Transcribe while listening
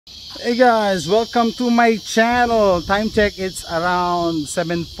Hey guys, welcome to my channel. Time check, it's around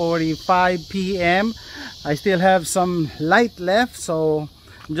 7:45 p.m. I still have some light left, so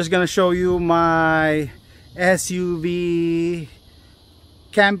I'm just gonna show you my SUV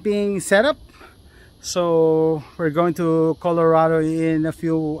camping setup. So we're going to Colorado in a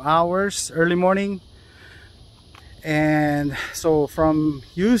few hours, early morning. And so from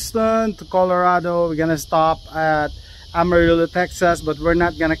Houston to Colorado, we're gonna stop at Amarillo, Texas, but we're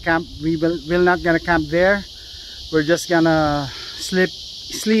not gonna camp. We're not gonna camp there. We're just gonna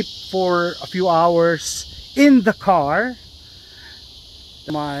sleep for a few hours in the car.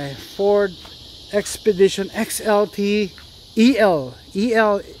 My Ford Expedition XLT EL.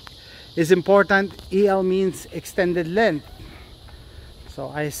 EL is important. EL means extended length. So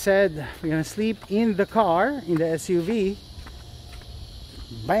I said we're gonna sleep in the car, in the SUV.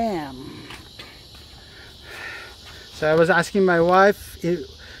 Bam! So I was asking my wife if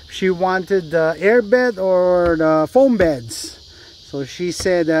she wanted the air bed or the foam beds. So she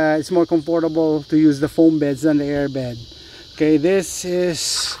said it's more comfortable to use the foam beds than the air bed. Okay, this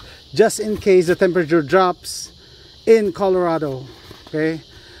is just in case the temperature drops in Colorado. Okay,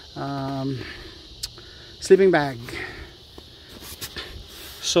 sleeping bag.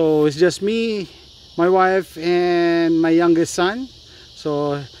 So it's just me, my wife, and my youngest son.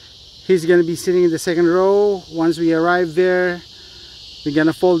 So he's gonna be sitting in the second row. Once we arrive there, we're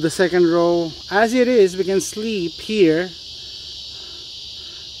gonna fold the second row. As it is, we can sleep here.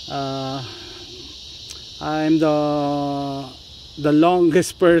 I'm the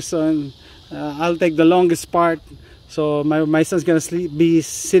longest person. I'll take the longest part. So my son's gonna be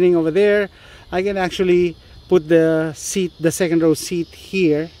sitting over there. I can actually put the seat, the second row seat,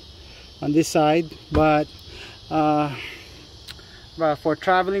 here on this side, but for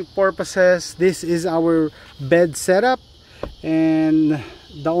traveling purposes, this is our bed setup, and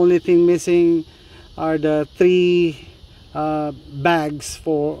the only thing missing are the three bags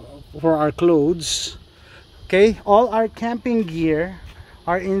for our clothes. Okay, all our camping gear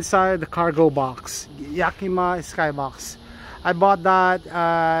are inside the cargo box, Yakima Skybox. I bought that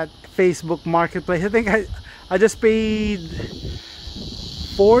at Facebook Marketplace. I think I just paid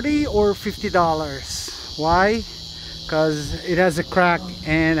 $40 or $50. Why? Because it has a crack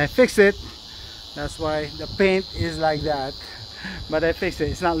and I fixed it. That's why the paint is like that, but I fixed it.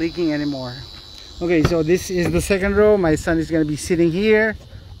 It's not leaking anymore. Okay, so this is the second row. My son is going to be sitting here.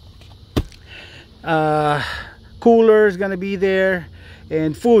 Cooler is going to be there,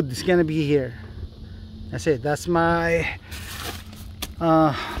 and food is going to be here. That's it. That's my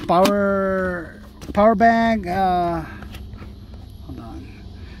power bag. Hold on,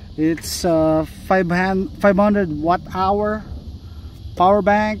 it's 500 watt-hour power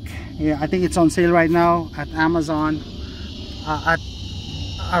bank. Yeah, I think it's on sale right now at Amazon at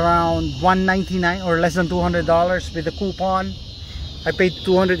around $199 or less than $200 with a coupon. I paid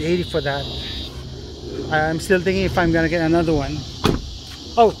 $280 for that. I'm still thinking if I'm gonna get another one.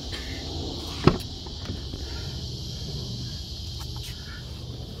 Oh,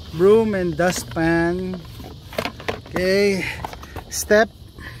 broom and dustpan. Okay, step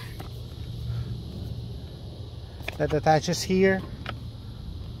that attaches here.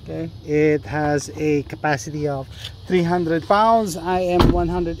 Okay, it has a capacity of 300 pounds. I am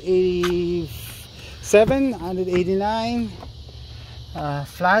 187, 189.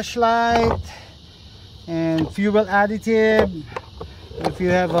 Flashlight and fuel additive. If you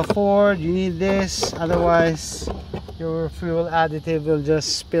have a Ford, you need this, otherwise your fuel additive will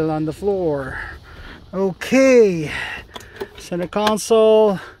just spill on the floor. Okay, center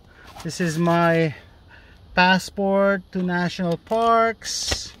console. This is my passport to national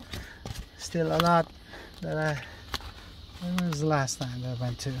parks. Still a lot that when was the last time that I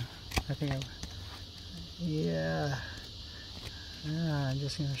went to? I think I'm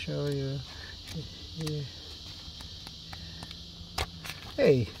just gonna show you.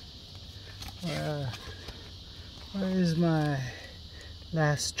 Hey, where is my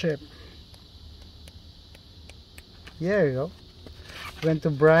last trip? There you go. Went to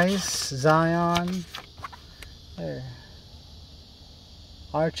Bryce, Zion, there,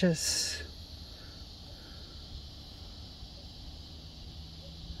 Arches,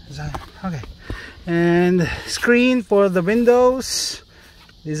 Zion. Okay, and screen for the windows.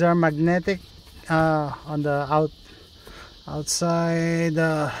 These are magnetic on the outside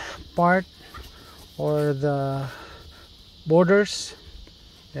part, or the borders.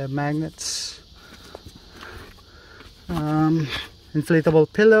 They have magnets. Inflatable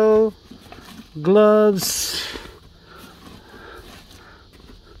pillow, gloves,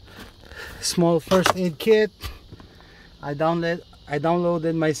 small first aid kit. I downloaded I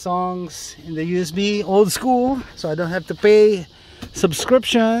downloaded my songs in the USB, old school, so I don't have to pay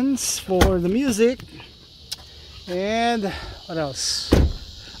subscriptions for the music. And what else?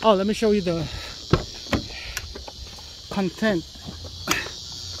 Oh, let me show you the content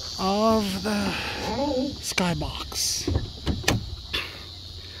of the Skybox.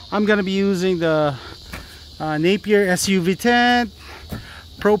 I'm gonna be using the Napier SUV tent,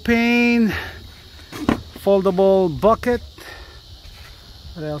 propane, foldable bucket.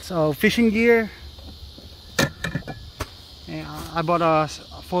 What else? Oh, fishing gear. And I bought a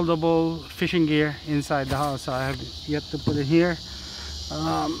foldable fishing gear inside the house, so I have yet to put it here.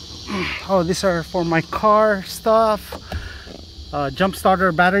 Oh, these are for my car stuff. Jump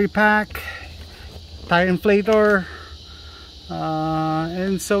starter battery pack, tire inflator,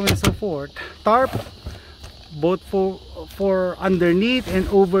 and so on and so forth. Tarp, both for underneath and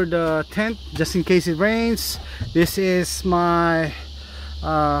over the tent, just in case it rains. This is my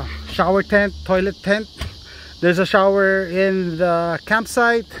shower tent, toilet tent. There's a shower in the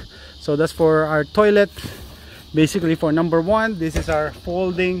campsite, so that's for our toilet, basically for number one. This is our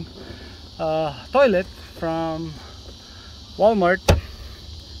folding toilet from Walmart,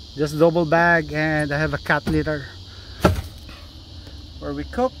 just double bag, and I have a cat litter where we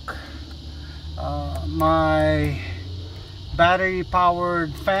cook. My battery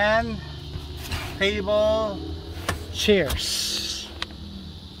powered fan, table, chairs.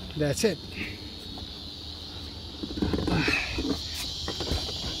 That's it.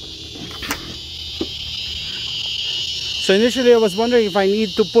 So initially I was wondering if I need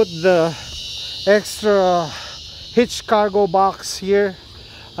to put the extra hitch cargo box here.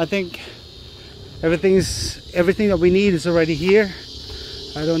 I think everything that we need is already here.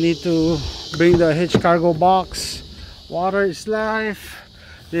 I don't need to bring the hitch cargo box. Water is life.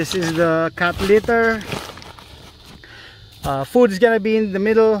 This is the cat litter. Food is gonna be in the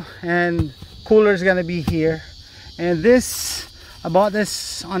middle and cooler is gonna be here. And this, I bought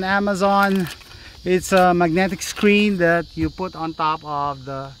this on Amazon. It's a magnetic screen that you put on top of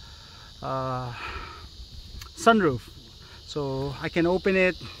the sunroof, so I can open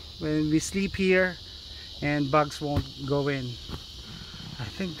it when we sleep here and bugs won't go in. I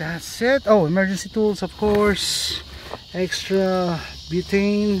think that's it. Oh, emergency tools, of course. Extra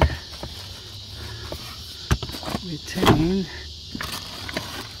butane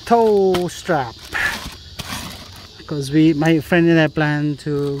tow strap, because my friend and I plan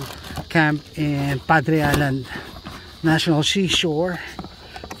to camp in Padre Island National Seashore.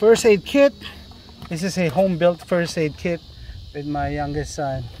 First aid kit. This is a home-built first aid kit with my youngest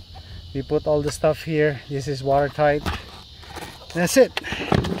son. We put all the stuff here. This is watertight. That's it.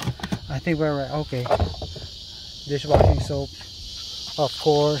 I think we're right. Okay. Dishwashing soap, of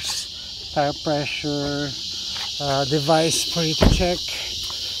course. Tire pressure device for you to check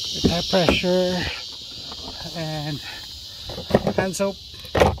the tire pressure, and hand soap.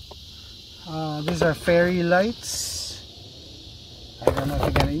 These are fairy lights. I don't know if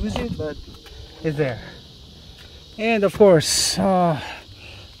you're gonna use it, but it's there. And of course,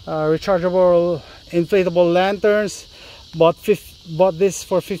 rechargeable inflatable lanterns. Bought this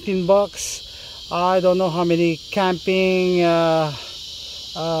for 15 bucks. I don't know how many camping that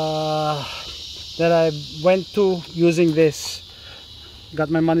I went to using this. Got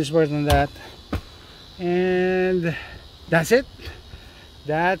my money's worth on that. And that's it.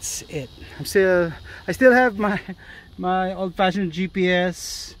 That's it. I still have my old-fashioned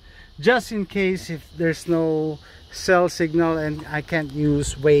GPS, just in case if there's no cell signal and I can't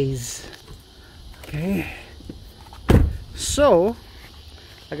use Waze. Okay, so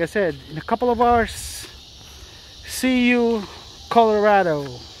like I said, in a couple of hours, see you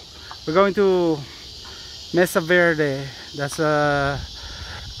Colorado. We're going to Mesa Verde. That's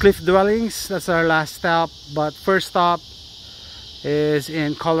Cliff Dwellings. That's our last stop, but first stop is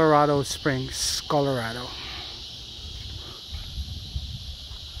in Colorado Springs, Colorado.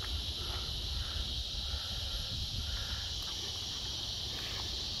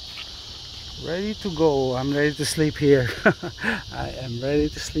 Ready to go. I'm ready to sleep here. I am ready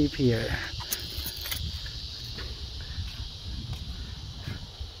to sleep here.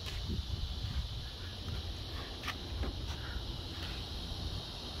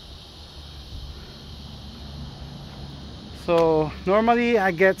 So normally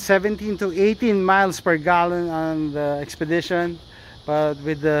I get 17 to 18 miles per gallon on the expedition, but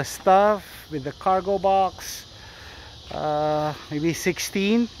with the stuff, with the cargo box, maybe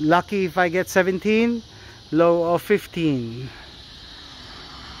 16. Lucky if I get 17, low of 15.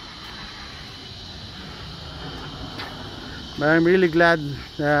 But I'm really glad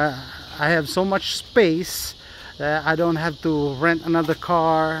that I have so much space that I don't have to rent another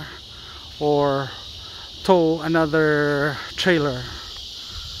car or tow another trailer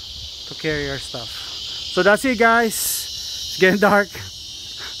to carry our stuff. So that's it, guys. It's getting dark.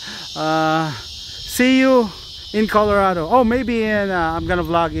 See you in Colorado. Oh, maybe in I'm gonna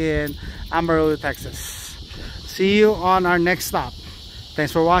vlog in Amarillo, Texas. See you on our next stop.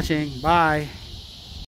 Thanks for watching. Bye.